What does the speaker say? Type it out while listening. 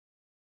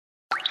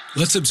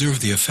Let's observe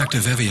the effect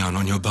of Evian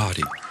on your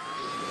body.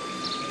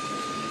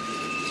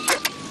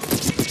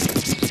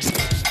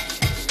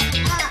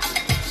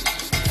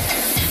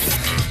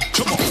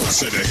 Come on, I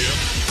said a hip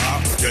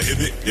hop,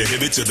 you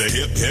hit it to the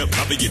hip hip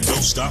hop, you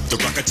don't stop the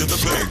rocket to the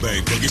bang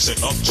bang boogie.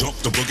 Set up, jump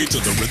the boogie to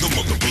the rhythm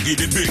of the boogie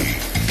to beat.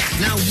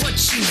 Now what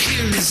you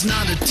hear is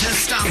not a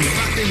test. I'm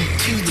rocking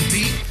to the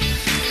beat,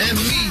 and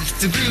me,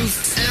 the groove,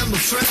 and my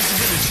friends are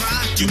gonna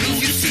try to move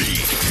your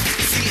feet.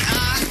 See,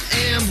 I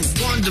am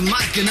Wonder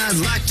Mike, and I'd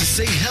like to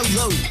say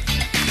hello.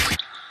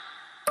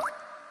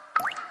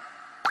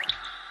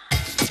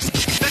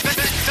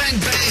 Bang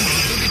bang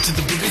boogie to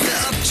the boogie, the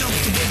up jump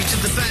the boogie to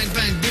the bang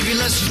bang boogie.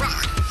 Let's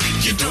rock.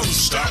 You don't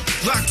stop.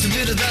 Rock the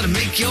rhythm that'll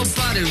make your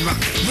body rock.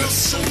 Well,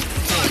 so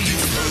far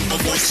you've heard my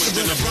voice, but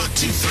then I brought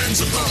two friends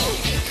along.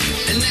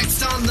 And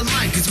next on the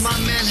mic is my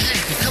man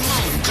Hank. Come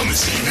on, Come and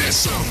sing that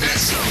song, that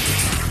song.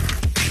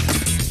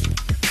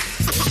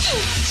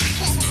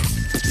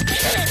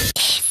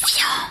 Les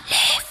vieux,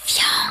 les